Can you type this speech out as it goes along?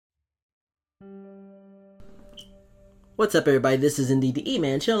What's up, everybody? This is indeed the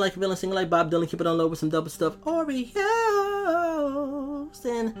E-Man, chilling like a villain, singing like Bob Dylan, keep it on low with some double stuff Oreos.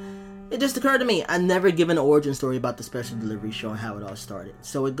 And it just occurred to me, I've never given an origin story about the special delivery show and how it all started.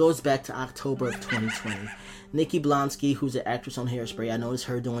 So it goes back to October of 2020. Nikki Blonsky, who's an actress on Hairspray, I noticed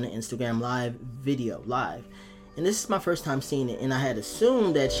her doing an Instagram live. And this is my first time seeing it, and I had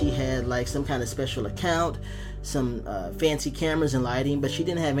assumed that she had like some kind of special account, some fancy cameras and lighting, but she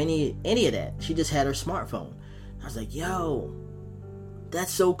didn't have any of that. She just had her smartphone. I was like, yo,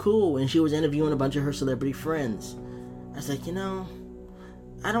 that's so cool. And she was interviewing a bunch of her celebrity friends. I was like,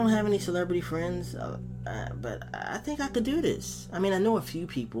 I don't have any celebrity friends, but I think I could do this. I mean, I know a few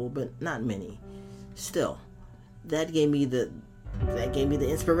people, but not many. Still, that gave me the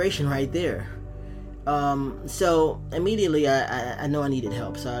inspiration right there. So immediately I know I needed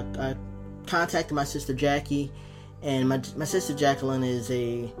help. So I contacted my sister Jackie, and my sister Jacqueline is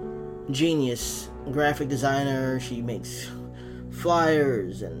a genius graphic designer. She makes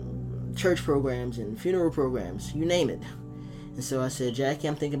flyers and church programs and funeral programs, you name it. And so I said, Jackie,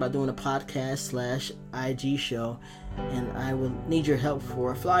 I'm thinking about doing a podcast / IG show, and I will need your help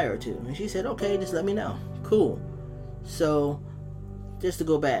for a flyer or two. And she said, okay, just let me know. Cool. So just to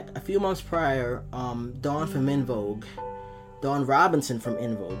go back, a few months prior, Dawn from En Vogue, Dawn Robinson from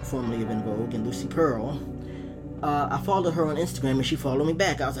En Vogue, formerly of En Vogue, and Lucy Pearl, I followed her on Instagram and she followed me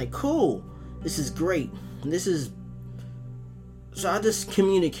back. I was like, cool, this is great. So I just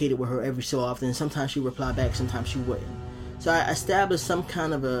communicated with her every so often. Sometimes she replied back, sometimes she wouldn't. So I established some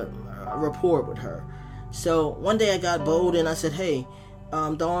kind of a rapport with her. So one day I got bold and I said, hey,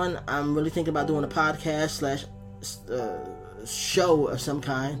 Dawn, I'm really thinking about doing a podcast / show of some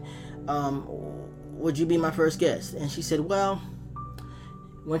kind. Would you be my first guest? And she said, well,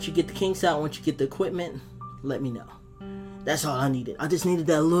 once you get the kinks out, once you get the equipment, let me know. That's all I needed. I just needed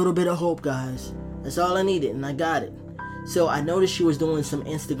that little bit of hope, guys. That's all I needed, and I got it. So I noticed she was doing some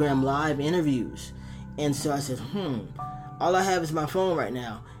Instagram live interviews. And so I said, all I have is my phone right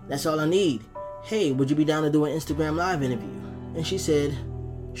now. That's all I need. Hey, would you be down to do an Instagram live interview? And she said,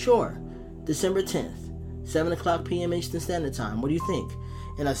 sure. December 10th, 7 o'clock p.m. Eastern Standard Time. What do you think?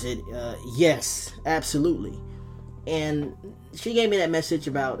 And I said, yes, absolutely. And she gave me that message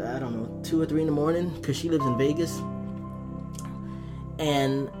about, 2 or 3 in the morning, because she lives in Vegas.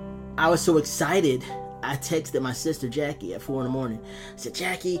 And I was so excited, I texted my sister Jackie at 4 in the morning. I said,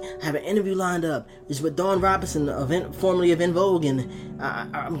 Jackie, I have an interview lined up. It's with Dawn Robinson, formerly of En Vogue, and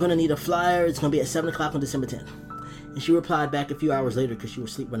I'm going to need a flyer. It's going to be at 7 o'clock on December 10th. And she replied back a few hours later because she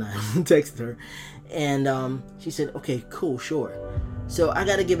was asleep when I texted her. And she said, okay, cool, sure. So I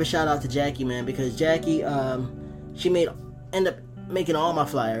got to give a shout out to Jackie, man, because Jackie, she ended up making all my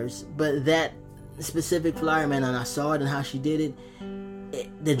flyers. But that specific flyer, man, and I saw it and how she did it,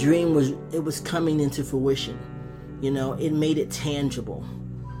 the dream was coming into fruition. It made it tangible.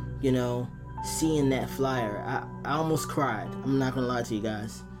 Seeing that flyer, I almost cried. I'm not gonna lie to you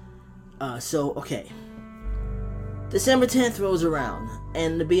guys. So okay, December 10th rolls around,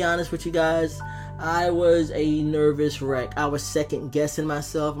 and to be honest with you guys, I was a nervous wreck. I was second guessing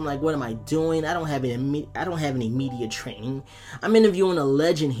myself. I'm like, what am I doing? I don't have any media training. I'm interviewing a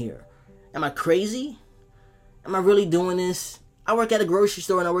legend here. Am I crazy? Am I really doing this? I work at a grocery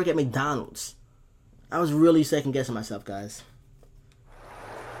store and I work at McDonald's. I was really second guessing myself, guys.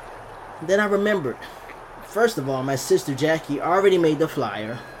 Then I remembered. First of all, my sister Jackie already made the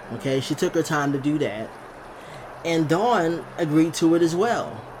flyer. Okay, she took her time to do that. And Dawn agreed to it as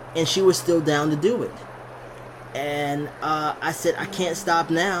well. And she was still down to do it. And I said, I can't stop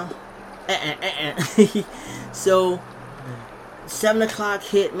now. So 7 o'clock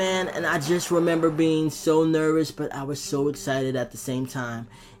hit, man, and I just remember being so nervous, but I was so excited at the same time.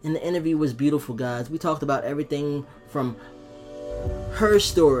 And the interview was beautiful, guys. We talked about everything from her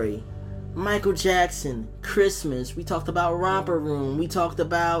story, Michael Jackson, Christmas. We talked about Romper Room. We talked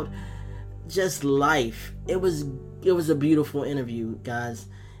about just life. It was a beautiful interview, guys.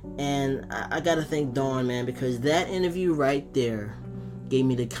 And I gotta thank Dawn, man, because that interview right there gave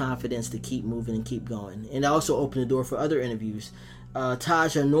me the confidence to keep moving and keep going. And it also opened the door for other interviews.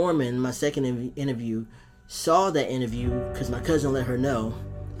 Taja Norman, my second interview, saw that interview because my cousin let her know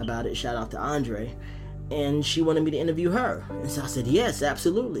about it. Shout out to Andre. And she wanted me to interview her. And so I said, yes,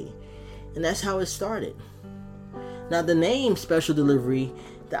 absolutely. And that's how it started. Now, the name Special Delivery,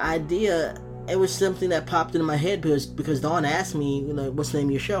 the idea, it was something that popped into my head because Dawn asked me, what's the name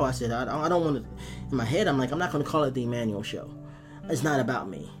of your show? I said, I don't want to. In my head, I'm like, I'm not going to call it the Emmanuel Show. It's not about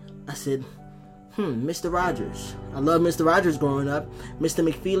me. I said, Mr. Rogers. I loved Mr. Rogers growing up. Mr.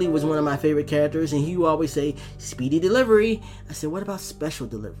 McFeely was one of my favorite characters, and he would always say, speedy delivery. I said, what about special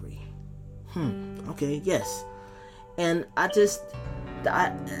delivery? Okay, yes. And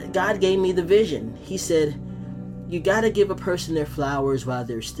God gave me the vision. He said, you got to give a person their flowers while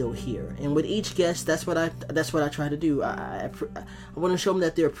they're still here. And with each guest, that's what I try to do. I want to show them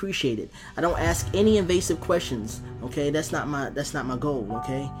that they're appreciated. I don't ask any invasive questions. Okay, that's not my goal.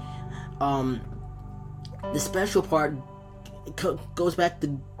 Okay, the special part goes back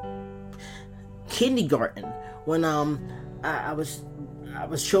to kindergarten when I was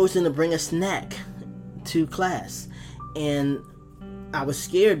chosen to bring a snack to class, and I was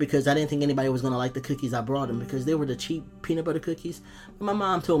scared because I didn't think anybody was going to like the cookies I brought them because they were the cheap peanut butter cookies. But my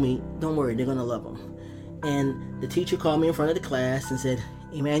mom told me, don't worry, they're going to love them. And the teacher called me in front of the class and said,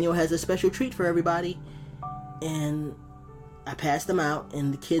 Emmanuel has a special treat for everybody. And I passed them out,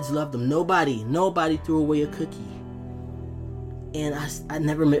 and the kids loved them. Nobody threw away a cookie. And I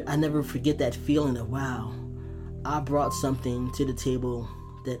never forget that feeling of, wow, I brought something to the table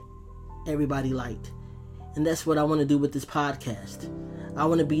that everybody liked. And that's what I want to do with this podcast. I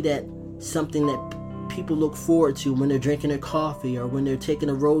want to be that something that people look forward to when they're drinking their coffee, or when they're taking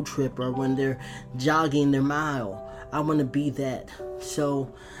a road trip, or when they're jogging their mile. I want to be that.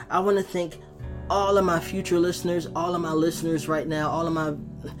 So I want to thank all of my future listeners, all of my listeners right now, all of my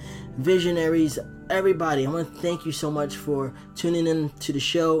visionaries, everybody. I want to thank you so much for tuning in to the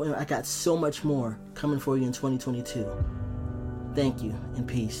show. And I got so much more coming for you in 2022. Thank you, and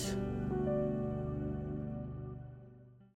peace.